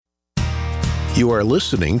You are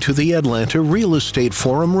listening to the Atlanta Real Estate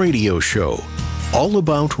Forum radio show, all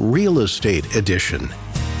about real estate edition,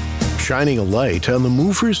 shining a light on the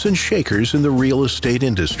movers and shakers in the real estate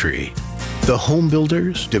industry, the home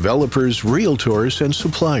builders, developers, realtors, and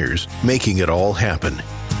suppliers making it all happen.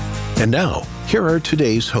 And now, here are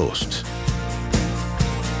today's hosts.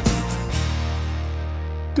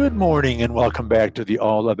 Good morning and welcome back to the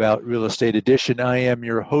All About Real Estate edition. I am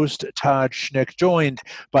your host, Todd Schneck, joined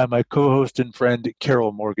by my co-host and friend,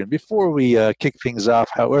 Carol Morgan. Before we kick things off,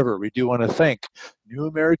 however, we do want to thank New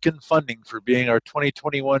American Funding for being our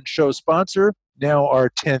 2021 show sponsor, now our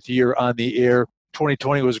 10th year on the air.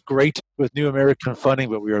 2020 was great with New American Funding,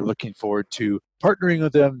 but we are looking forward to partnering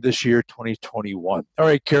with them this year, 2021. All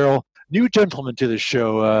right, Carol. New gentleman to the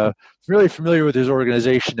show, really familiar with his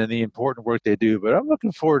organization and the important work they do, but I'm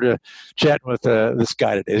looking forward to chatting with this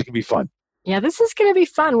guy today. It's going to be fun. Yeah, this is going to be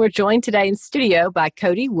fun. We're joined today in studio by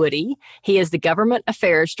Cody Woody. He is the Government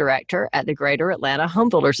Affairs Director at the Greater Atlanta Home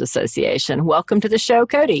Builders Association. Welcome to the show,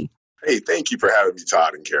 Cody. Hey, thank you for having me,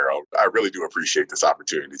 Todd and Carol. I really do appreciate this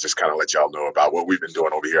opportunity to just kind of let y'all know about what we've been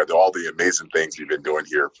doing over here, all the amazing things we've been doing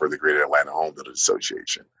here for the Greater Atlanta Home Builders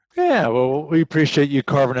Association. Yeah, well, we appreciate you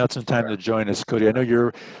carving out some time to join us, Cody. I know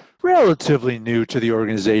you're relatively new to the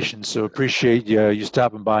organization, so appreciate you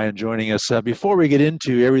stopping by and joining us. Before we get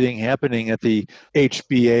into everything happening at the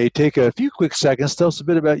HBA, take a few quick seconds. Tell us a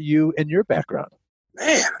bit about you and your background.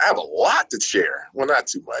 Man, I have a lot to share. Well, not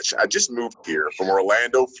too much. I just moved here from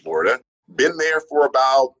Orlando, Florida. Been there for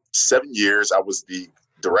about 7 years. I was the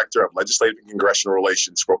Director of Legislative and Congressional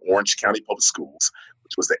Relations for Orange County Public Schools,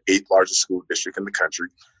 which was the 8th largest school district in the country.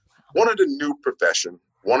 Wanted a new profession,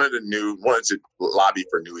 wanted to lobby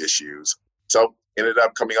for new issues. So ended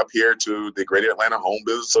up coming up here to the Greater Atlanta Home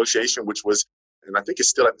Builders Association, which was, and I think it's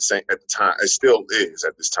still at the time, it still is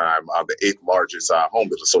at this time, the 8th largest home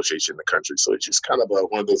builders association in the country. So it's just kind of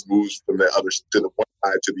one of those moves from the others to the one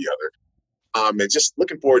side to the other. And just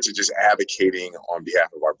looking forward to just advocating on behalf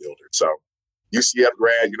of our builders. So UCF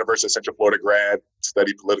grad, University of Central Florida grad,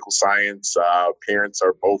 studied political science. Parents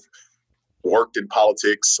are both worked in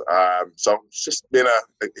politics. So it's just been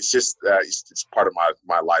it's part of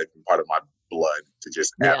my life and part of my blood to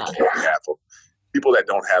just advocate on behalf of people that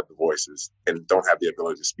don't have the voices and don't have the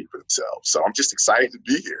ability to speak for themselves. So I'm just excited to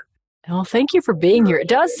be here. Well, thank you for being here. It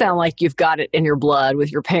does sound like you've got it in your blood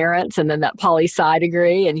with your parents and then that poli-sci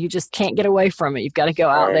degree, and you just can't get away from it. You've got to go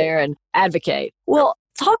out there and advocate. Well,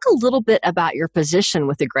 talk a little bit about your position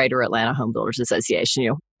with the Greater Atlanta Home Builders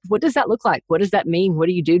Association. What does that look like? What does that mean? What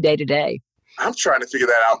do you do day to day? I'm trying to figure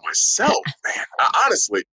that out myself, man.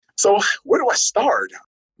 Honestly. So where do I start?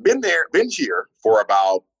 Been here for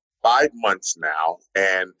about 5 months now,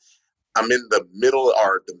 and I'm in the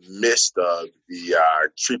midst of the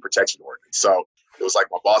tree protection ordinance. So it was like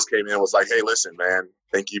my boss came in and was like, hey, listen, man,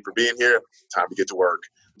 thank you for being here. Time to get to work.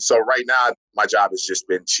 So right now, my job has just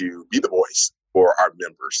been to be the voice for our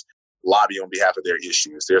members, lobby on behalf of their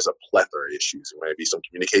issues. There's a plethora of issues. It may be some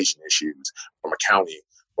communication issues from accounting,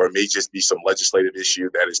 or it may just be some legislative issue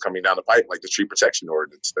that is coming down the pipe, like the tree protection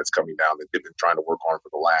ordinance that's coming down that they've been trying to work on for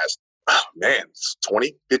the last,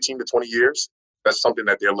 15 to 20 years. That's something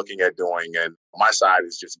that they're looking at doing. And my side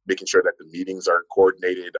is just making sure that the meetings are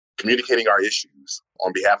coordinated, communicating our issues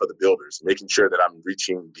on behalf of the builders, making sure that I'm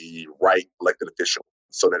reaching the right elected official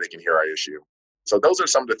so that they can hear our issue. So those are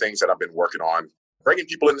some of the things that I've been working on, bringing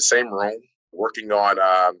people in the same room, working on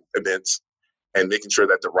events, and making sure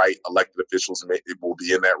that the right elected officials will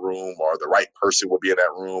be in that room, or the right person will be in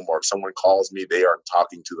that room, or if someone calls me, they are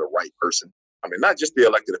talking to the right person. I mean, not just the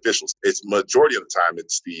elected officials. It's majority of the time,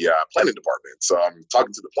 it's the planning department. So I'm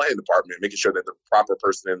talking to the planning department, making sure that the proper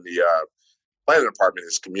person in the planning department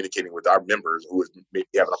is communicating with our members who is maybe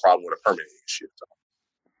having a problem with a permitting issue. So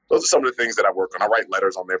those are some of the things that I work on. I write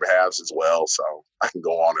letters on their behalves as well. So I can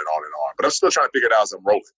go on and on and on. But I'm still trying to figure it out as I'm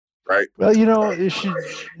rolling. Right. Well, you should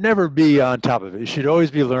never be on top of it. You should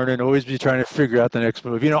always be learning, always be trying to figure out the next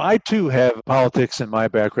move. I too have politics in my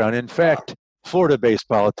background. In fact, Florida-based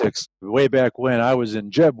politics. Way back when I was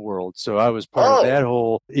in Jeb World, so I was part of that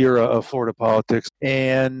whole era of Florida politics.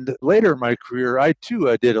 And later in my career, I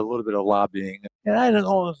too did a little bit of lobbying. And I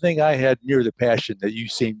don't think I had near the passion that you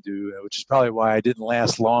seem to, which is probably why I didn't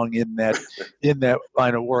last long in that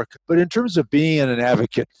line of work. But in terms of being an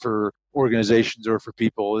advocate for organizations or for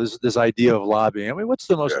people, is this idea of lobbying. I mean, what's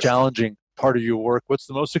the most challenging part of your work? What's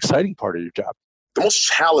the most exciting part of your job? The most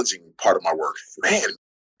challenging part of my work, man,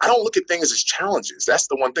 I don't look at things as challenges. That's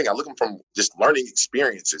the one thing. I look at them from just learning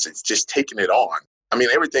experiences. It's just taking it on. I mean,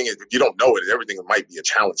 everything is, if you don't know it, everything might be a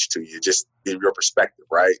challenge to you, just in your perspective,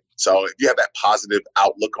 right? So if you have that positive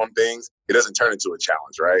outlook on things, it doesn't turn into a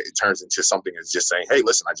challenge, right? It turns into something that's just saying, hey,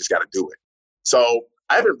 listen, I just got to do it. So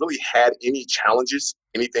I haven't really had any challenges,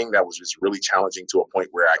 anything that was just really challenging to a point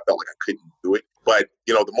where I felt like I couldn't do it. But,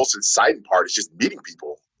 the most exciting part is just meeting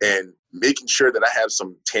people and making sure that I have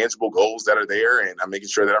some tangible goals that are there, and I'm making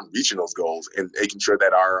sure that I'm reaching those goals and making sure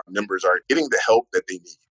that our members are getting the help that they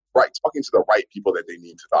need, right? Talking to the right people that they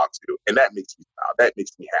need to talk to. And that makes me proud. That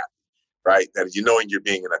makes me happy, right? That knowing you're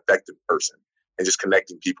being an effective person and just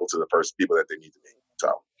connecting people to the first people that they need to be.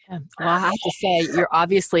 So. Yeah. Well, I have to say, you're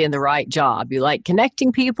obviously in the right job. You like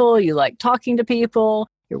connecting people, you like talking to people,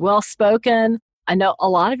 you're well spoken. I know a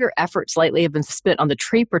lot of your efforts lately have been spent on the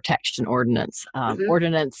tree protection ordinance,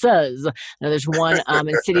 ordinances. Now, there's one in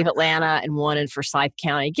the city of Atlanta and one in Forsyth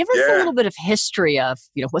County. Give us a little bit of history of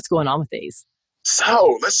what's going on with these.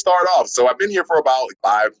 So let's start off. So I've been here for about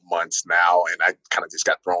 5 months now, and I kind of just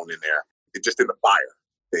got thrown in there. It's just in the fire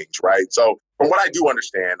things, right? So from what I do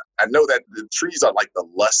understand, I know that the trees are like the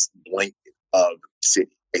lush blanket of the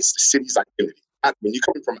city. It's the city's identity. When you're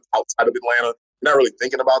coming from outside of Atlanta, you're not really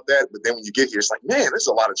thinking about that. But then when you get here, it's like, man, there's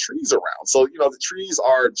a lot of trees around. So, the trees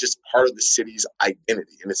are just part of the city's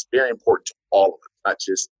identity. And it's very important to all of us, not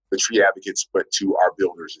just the tree advocates, but to our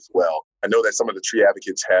builders as well. I know that some of the tree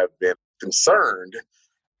advocates have been concerned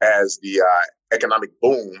as the economic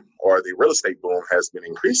boom or the real estate boom has been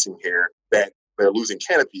increasing here, that they're losing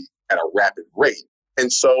canopy at a rapid rate.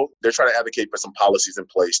 And so they're trying to advocate for some policies in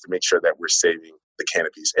place to make sure that we're saving the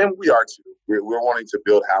canopies. And we are too. We're wanting to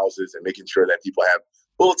build houses and making sure that people have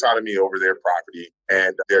full autonomy over their property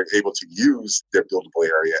and they're able to use their buildable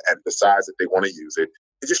area at the size that they want to use it.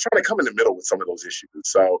 And just trying to come in the middle with some of those issues.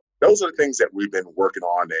 So those are the things that we've been working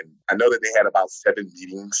on. And I know that they had about 7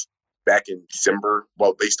 meetings back in December.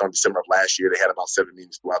 Well, based on December of last year, they had about 7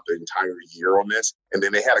 meetings throughout the entire year on this. And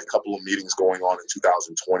then they had a couple of meetings going on in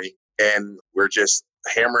 2020. And we're just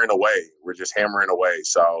hammering away.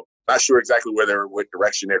 So not sure exactly what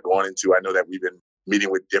direction they're going into. I know that we've been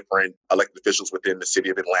meeting with different elected officials within the city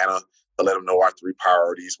of Atlanta to let them know our 3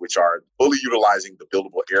 priorities, which are fully utilizing the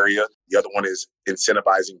buildable area. The other one is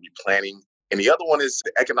incentivizing replanting. And the other one is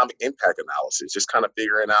the economic impact analysis, just kind of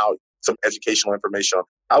figuring out some educational information on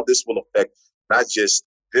how this will affect not just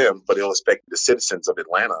them, but it'll affect the citizens of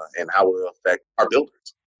Atlanta and how it will affect our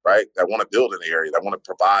builders, right? That want to build in the area, that want to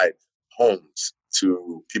provide homes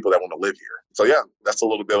to people that want to live here. So yeah, that's a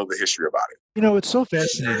little bit of the history about it. What's so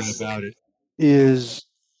fascinating about it is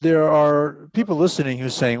there are people listening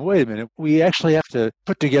who's saying, wait a minute, we actually have to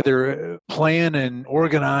put together a plan and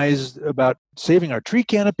organize about saving our tree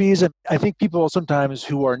canopies. And I think people sometimes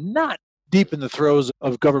who are not deep in the throes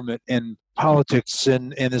of government and politics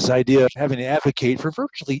and this idea of having to advocate for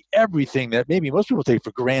virtually everything that maybe most people take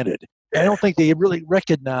for granted. I don't think they really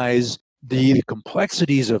recognize the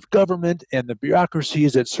complexities of government and the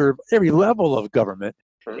bureaucracies that serve every level of government.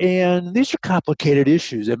 And these are complicated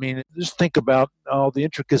issues. I mean, just think about all the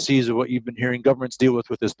intricacies of what you've been hearing governments deal with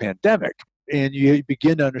this pandemic. And you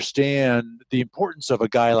begin to understand the importance of a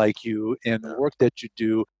guy like you and the work that you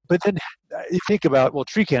do. But then you think about,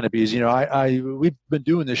 tree canopies. We've been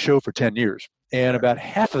doing this show for 10 years. And about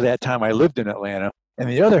half of that time I lived in Atlanta. And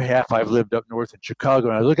the other half I've lived up north in Chicago.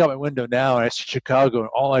 And I look out my window now and I see Chicago and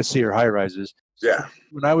all I see are high rises. Yeah.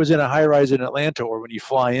 When I was in a high rise in Atlanta, or when you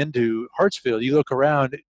fly into Hartsfield, you look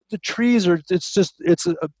around, the trees are,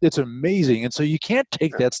 it's amazing. And so you can't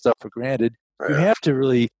take that stuff for granted. You have to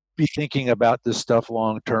really be thinking about this stuff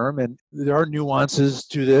long term. And there are nuances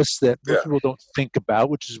to this that most people don't think about,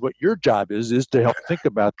 which is what your job is to help think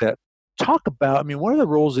about that. Talk about, one of the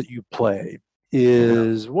roles that you play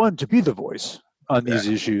is one, to be the voice on these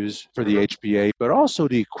issues for the HBA, but also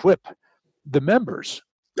to equip the members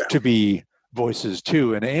to be voices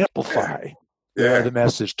too and amplify the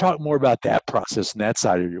message. Talk more about that process and that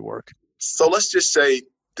side of your work. So let's just say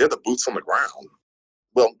they're the boots on the ground.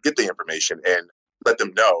 Well, get the information and let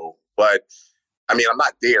them know. But I'm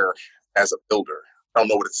not there as a builder. I don't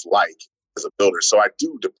know what it's like as a builder. So I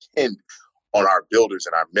do depend on our builders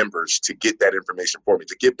and our members to get that information for me,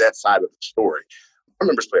 to give that side of the story. Our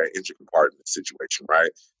members play an intricate part in the situation, right?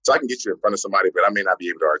 So I can get you in front of somebody, but I may not be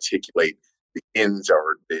able to articulate the ins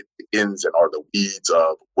or the ins and or the weeds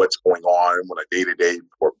of what's going on a day-to-day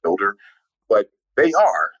for a builder, but they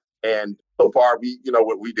are. And so far,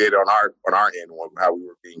 what we did on our end, how we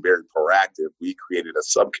were being very proactive, we created a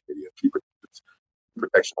subcommittee, a tree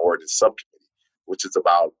protection ordinance subcommittee, which is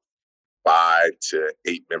about 5 to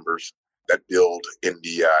 8 members that build in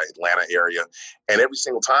the Atlanta area. And every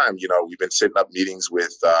single time, we've been setting up meetings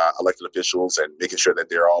with elected officials and making sure that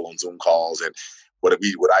they're all on Zoom calls. And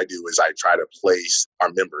what I do is I try to place our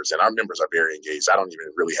members, and our members are very engaged. I don't even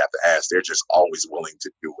really have to ask. They're just always willing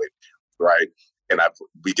to do it, right? And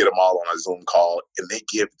we get them all on a Zoom call, and they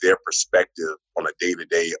give their perspective on a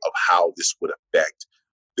day-to-day of how this would affect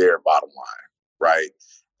their bottom line, right?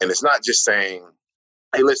 And it's not just saying,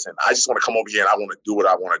 hey, listen, I just want to come over here and I want to do what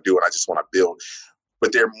I want to do and I just want to build.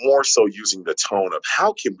 But they're more so using the tone of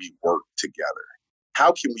how can we work together?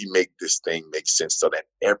 How can we make this thing make sense so that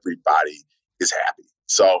everybody is happy?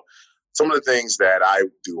 So some of the things that I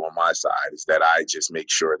do on my side is that I just make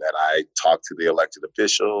sure that I talk to the elected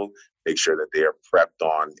official, make sure that they're prepped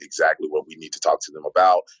on exactly what we need to talk to them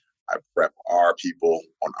about. I prep our people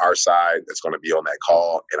on our side that's going to be on that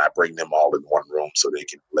call, and I bring them all in one room so they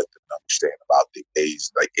can let them understand about the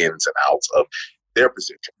ins and outs of their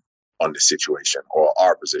position on the situation or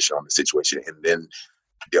our position on the situation. And then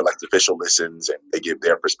the elected official listens and they give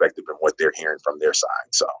their perspective and what they're hearing from their side.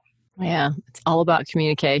 So yeah, it's all about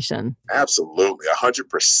communication. Absolutely,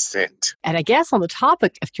 100%. And I guess on the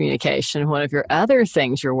topic of communication, one of your other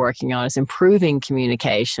things you're working on is improving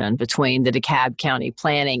communication between the DeKalb County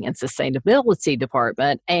Planning and Sustainability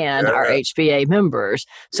Department and our HBA members.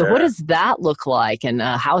 So what does that look like, and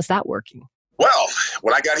how is that working? Well,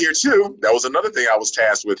 when I got here too, that was another thing I was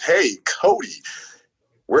tasked with. Hey, Cody,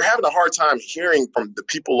 we're having a hard time hearing from the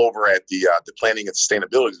people over at the Planning and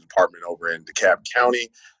Sustainability Department over in DeKalb County.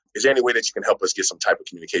 Is there any way that you can help us get some type of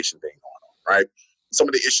communication thing going on, right? Some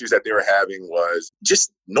of the issues that they were having was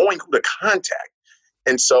just knowing who to contact.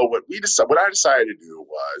 And so what I decided to do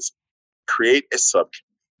was create a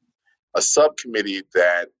subcommittee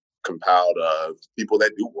that compiled of people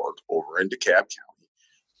that do work over in DeKalb County,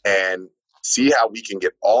 and see how we can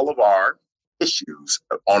get all of our issues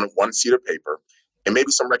on one sheet of paper and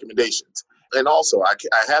maybe some recommendations. And also, I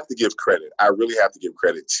have to give credit. I really have to give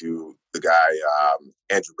credit to the guy,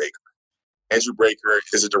 Andrew Baker. Andrew Baker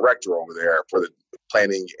is a director over there for the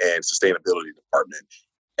Planning and Sustainability Department.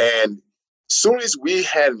 And as soon as we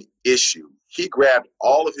had an issue, he grabbed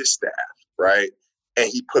all of his staff, right? And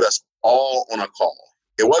he put us all on a call.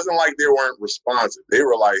 It wasn't like they weren't responsive. They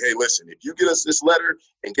were like, hey, listen, if you get us this letter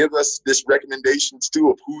and give us this recommendations too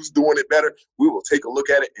of who's doing it better, we will take a look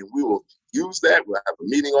at it and we will use that. We'll have a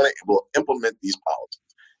meeting on it and we'll implement these policies.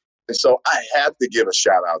 And so I have to give a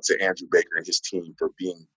shout out to Andrew Baker and his team for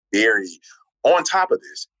being very on top of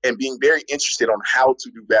this and being very interested on how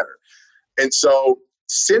to do better. And so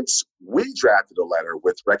since we drafted a letter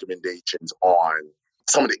with recommendations on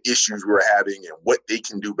some of the issues we were having and what they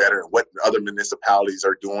can do better and what other municipalities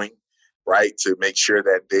are doing, right, to make sure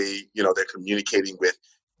that they're communicating with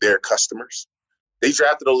their customers. They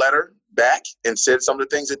drafted a letter back and said some of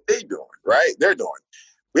the things that they're doing.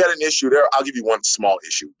 We had an issue there. I'll give you one small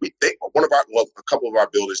issue. A couple of our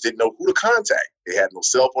builders didn't know who to contact. They had no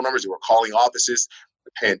cell phone numbers. They were calling offices.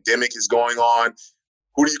 The pandemic is going on.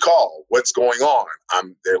 Who do you call? What's going on?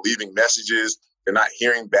 They're leaving messages. They're not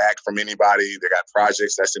hearing back from anybody. They got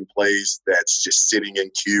projects that's in place that's just sitting in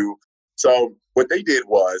queue. So what they did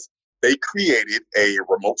was they created a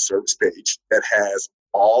remote service page that has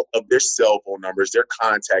all of their cell phone numbers, their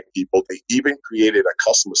contact people. They even created a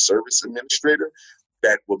customer service administrator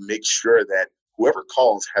that will make sure that whoever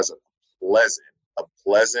calls has a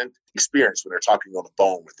pleasant experience when they're talking on the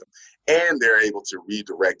phone with them. And they're able to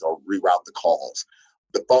redirect or reroute the calls.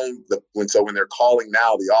 When they're calling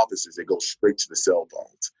now the offices, they go straight to the cell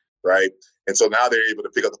phones, right? And so now they're able to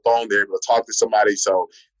pick up the phone, they're able to talk to somebody. So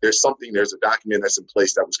there's a document that's in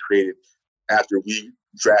place that was created after we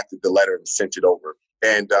drafted the letter and sent it over.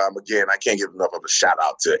 And again, I can't give enough of a shout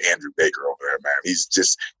out to Andrew Baker over there, man.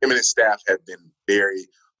 Him and his staff have been very,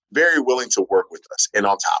 very willing to work with us and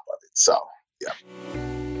on top of it. So, yeah.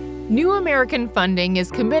 New American Funding is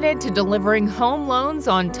committed to delivering home loans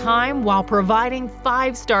on time while providing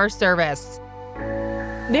 5-star service.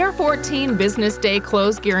 Their 14 business day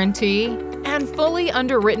close guarantee and fully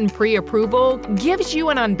underwritten pre-approval gives you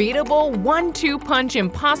an unbeatable 1-2 punch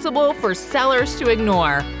impossible for sellers to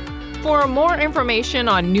ignore. For more information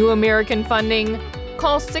on New American Funding,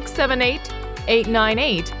 call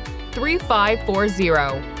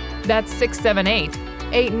 678-898-3540. That's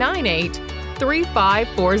 678-898-3540.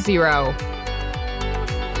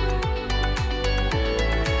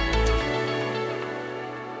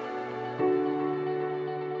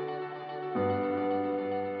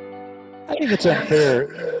 I think it's unfair.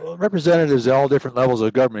 Representatives at all different levels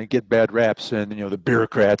of government get bad raps, and the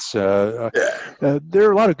bureaucrats. There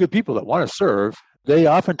are a lot of good people that want to serve. They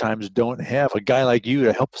oftentimes don't have a guy like you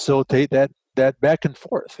to help facilitate that back and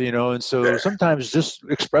forth. And so sometimes just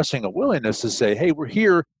expressing a willingness to say, "Hey, we're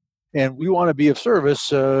here. and we want to be of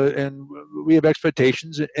service, and we have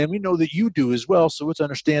expectations, and we know that you do as well. So let's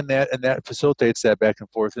understand that, and that facilitates that back and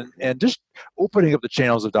forth. And just opening up the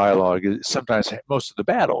channels of dialogue is sometimes most of the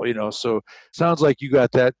battle, So sounds like you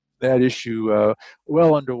got that issue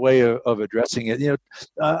well underway of addressing it.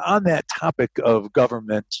 On that topic of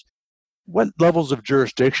government, what levels of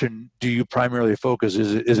jurisdiction do you primarily focus?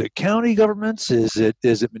 Is it county governments? Is it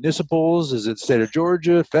municipals? Is it state of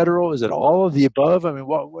Georgia, federal? Is it all of the above? I mean,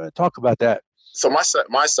 talk about that. So my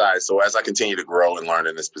side. So as I continue to grow and learn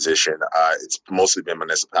in this position, it's mostly been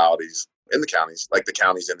municipalities and the counties, like the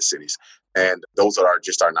counties and the cities, and those are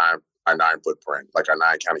just our nine footprint, like our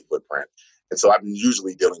 9-county footprint. And so I'm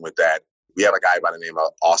usually dealing with that. We have a guy by the name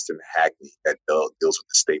of Austin Hackney that deals with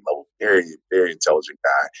the state level. Very, very intelligent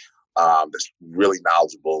guy. That's really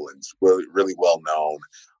knowledgeable and really, really well known.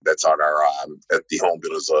 That's on our at the Home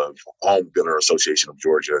Builder Association of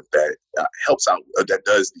Georgia that helps out. That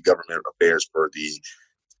does the government affairs for the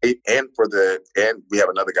state and we have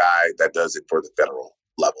another guy that does it for the federal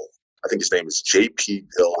level. I think his name is J.P.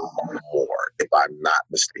 Bill Moore, if I'm not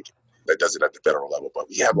mistaken. That does it at the federal level. But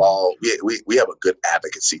we have we have a good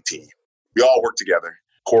advocacy team. We all work together.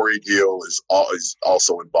 Corey Gill is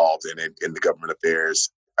also involved in the government affairs.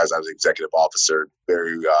 As I was executive officer,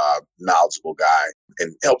 very knowledgeable guy,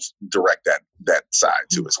 and helps direct that side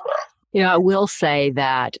too as well. I will say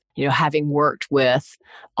that, having worked with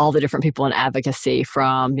all the different people in advocacy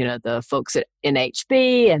from, the folks at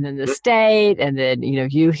NHB and then the state and then,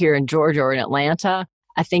 you here in Georgia or in Atlanta,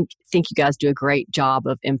 I think you guys do a great job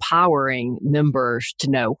of empowering members to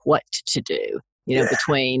know what to do.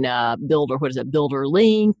 Between Builder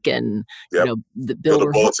Link and the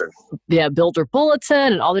Builder Bulletin. Builder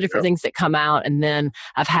Bulletin and all the different things that come out. And then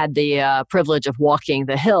I've had the privilege of walking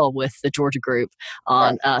the Hill with the Georgia group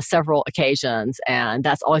on several occasions, and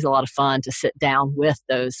that's always a lot of fun to sit down with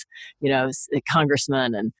those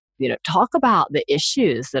congressmen and talk about the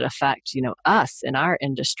issues that affect, us in our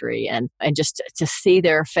industry, and just to see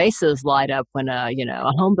their faces light up when a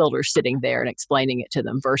home builder's sitting there and explaining it to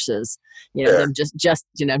them versus, them just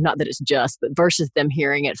not that it's just, but versus them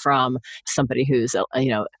hearing it from somebody who's,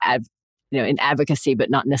 in advocacy,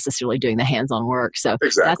 but not necessarily doing the hands-on work. So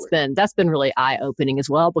that's been really eye-opening as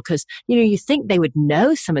well, because, you think they would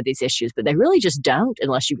know some of these issues, but they really just don't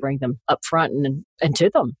unless you bring them up front and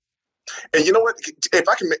to them. And you know what? If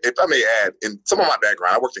I may add, in some of my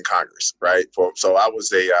background, I worked in Congress, right? So I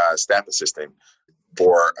was a staff assistant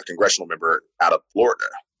for a congressional member out of Florida,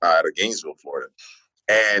 out of Gainesville, Florida,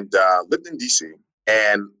 and lived in D.C.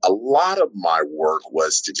 And a lot of my work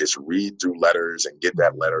was to just read through letters and get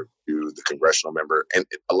that letter to the congressional member. And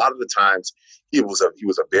a lot of the times, he was a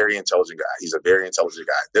very intelligent guy. He's a very intelligent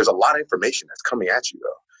guy. There's a lot of information that's coming at you,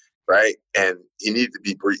 though, right? And he needed to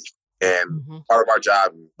be brief. And part of our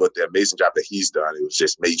job, but the amazing job that he's done, it was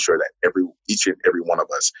just made sure that each and every one of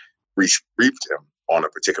us briefed him on a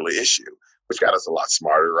particular issue, which got us a lot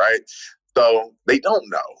smarter, right? So they don't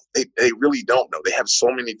know. They really don't know. They have so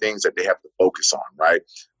many things that they have to focus on, right?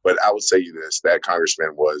 But I would say this: that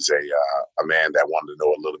congressman was a man that wanted to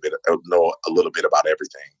know a little bit about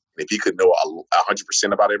everything. And if he could know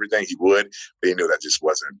 100% about everything, he would. But he knew that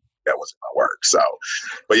wasn't my work. So,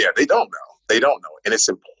 but yeah, they don't know. They don't know. And it's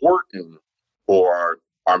important for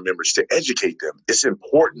our members to educate them. It's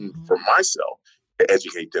important for myself to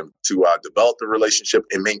educate them, to develop the relationship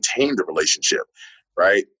and maintain the relationship,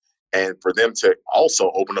 right? And for them to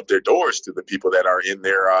also open up their doors to the people that are in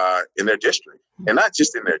their district. And not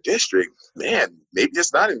just in their district, man, maybe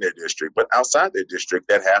it's not in their district, but outside their district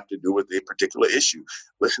that have to do with a particular issue,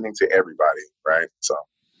 listening to everybody, right? So.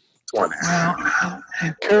 Wow.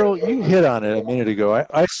 Carol, you hit on it a minute ago.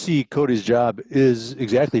 I see Cody's job is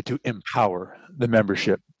exactly to empower the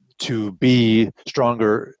membership to be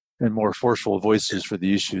stronger and more forceful voices for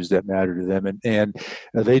the issues that matter to them. And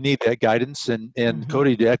they need that guidance. And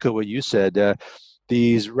Cody, to echo what you said,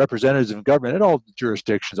 these representatives of government at all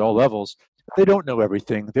jurisdictions, all levels, they don't know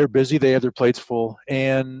everything. They're busy. They have their plates full.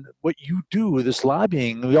 And what you do with this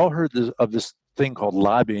lobbying, we all heard of this thing called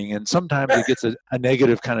lobbying, and sometimes it gets a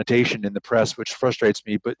negative connotation in the press, which frustrates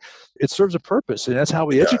me, but it serves a purpose, and that's how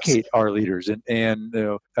we educate our leaders. And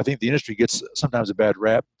I think the industry gets sometimes a bad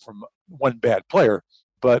rap from one bad player,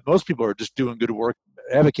 but most people are just doing good work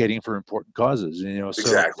advocating for important causes. So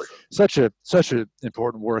exactly. Such a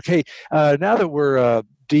important work. Hey, now that we're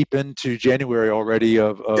deep into January already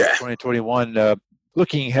of 2021,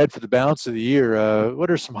 looking ahead for the balance of the year, what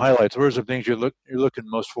are some highlights? What are some things you're looking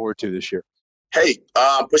most forward to this year? Hey,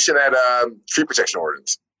 pushing that tree protection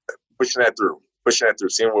ordinance, pushing that through. pushing that through,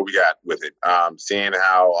 seeing what we got with it, seeing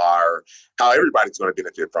how everybody's going to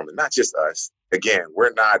benefit from it, not just us. Again,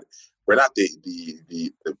 we're not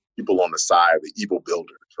the people on the side, the evil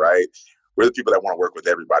builders, right? We're the people that want to work with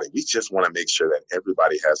everybody. We just want to make sure that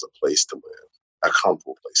everybody has a place to live, a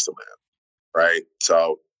comfortable place to live, right?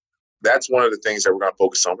 So that's one of the things that we're going to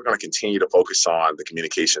focus on. We're going to continue to focus on the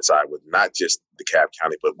communication side with not just DeKalb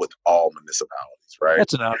County, but with all municipalities, right?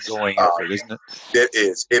 That's an ongoing effort, isn't it? It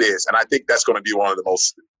is. And I think that's going to be one of the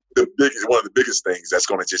biggest things that's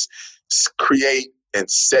going to just create and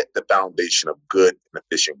set the foundation of good and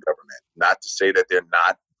efficient government. Not to say that they're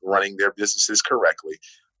not running their businesses correctly.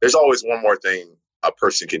 There's always one more thing a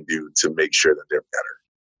person can do to make sure that they're better,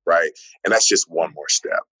 right? And that's just one more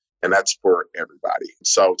step. And that's for everybody.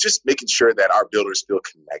 So just making sure that our builders feel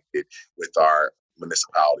connected with our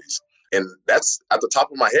municipalities. And that's at the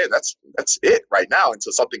top of my head. That's it right now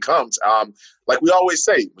until something comes. Like we always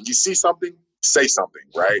say, when you see something, say something,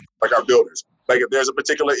 right? Like our builders. Like if there's a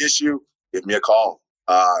particular issue, give me a call.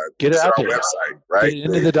 Get it out our there. Website, right? Get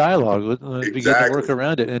into the dialogue. Begin to work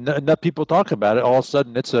around it. And enough people talk about it, all of a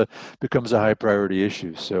sudden becomes a high priority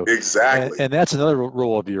issue. So exactly. And that's another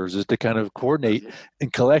role of yours, is to kind of coordinate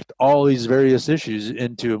and collect all these various issues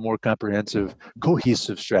into a more comprehensive,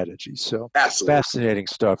 cohesive strategy. So absolutely. Fascinating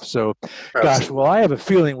stuff. So gosh, well, I have a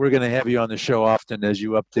feeling we're going to have you on the show often as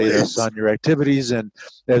you update us on your activities and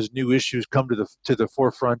as new issues come to the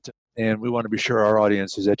forefront. And we want to be sure our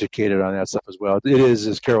audience is educated on that stuff as well. It is,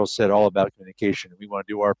 as Carol said, all about communication, and we want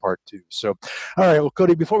to do our part too. So, all right, well,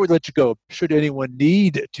 Cody, before we let you go, should anyone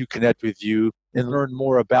need to connect with you and learn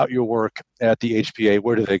more about your work at the HPA,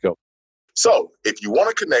 where do they go? So if you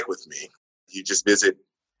want to connect with me, you just visit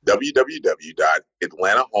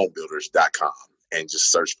www.atlantahomebuilders.com and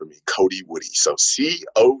just search for me, Cody Woody. So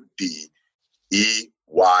CODEYE.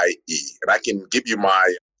 And I can give you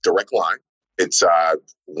my direct line. It's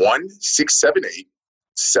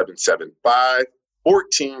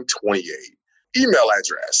 1-678-775-1428. Email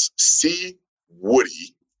address,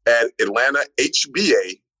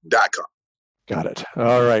 cwoody@atlantahba.com. Got it.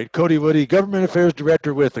 All right. Cody Woody, Government Affairs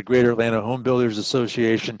Director with the Greater Atlanta Home Builders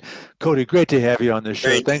Association. Cody, great to have you on this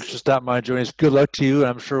show. Thanks for stopping by and joining us. Good luck to you.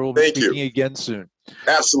 I'm sure we'll be speaking again soon.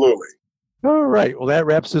 Absolutely. All right. Well, that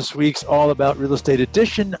wraps this week's All About Real Estate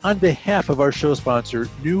edition. On behalf of our show sponsor,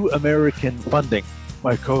 New American Funding,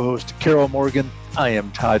 my co-host, Carol Morgan, I am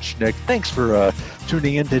Todd Schnick. Thanks for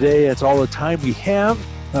tuning in today. That's all the time we have.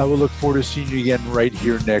 We'll look forward to seeing you again right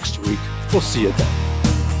here next week. We'll see you then.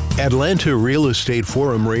 Atlanta Real Estate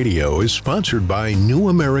Forum Radio is sponsored by New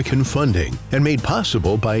American Funding and made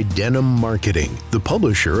possible by Denim Marketing, the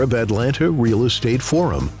publisher of Atlanta Real Estate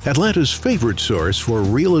Forum, Atlanta's favorite source for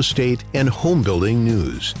real estate and home building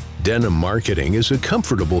news. Denim Marketing is a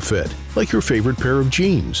comfortable fit, like your favorite pair of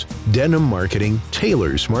jeans. Denim Marketing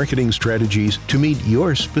tailors marketing strategies to meet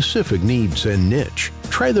your specific needs and niche.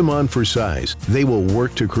 Try them on for size. They will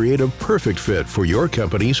work to create a perfect fit for your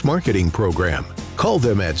company's marketing program. Call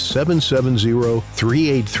them at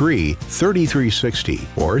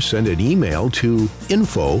 770-383-3360 or send an email to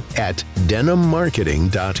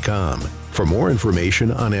info@denimmarketing.com. For more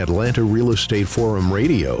information on Atlanta Real Estate Forum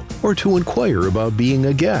Radio or to inquire about being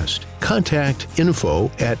a guest, contact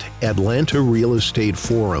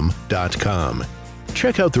info@atlantarealestateforum.com.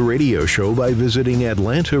 Check out the radio show by visiting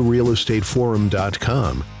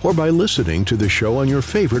atlantarealestateforum.com or by listening to the show on your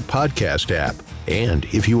favorite podcast app. And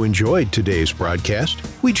if you enjoyed today's broadcast,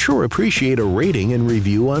 we'd sure appreciate a rating and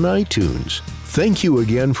review on iTunes. Thank you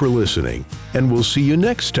again for listening, and we'll see you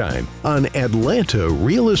next time on Atlanta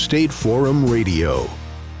Real Estate Forum Radio.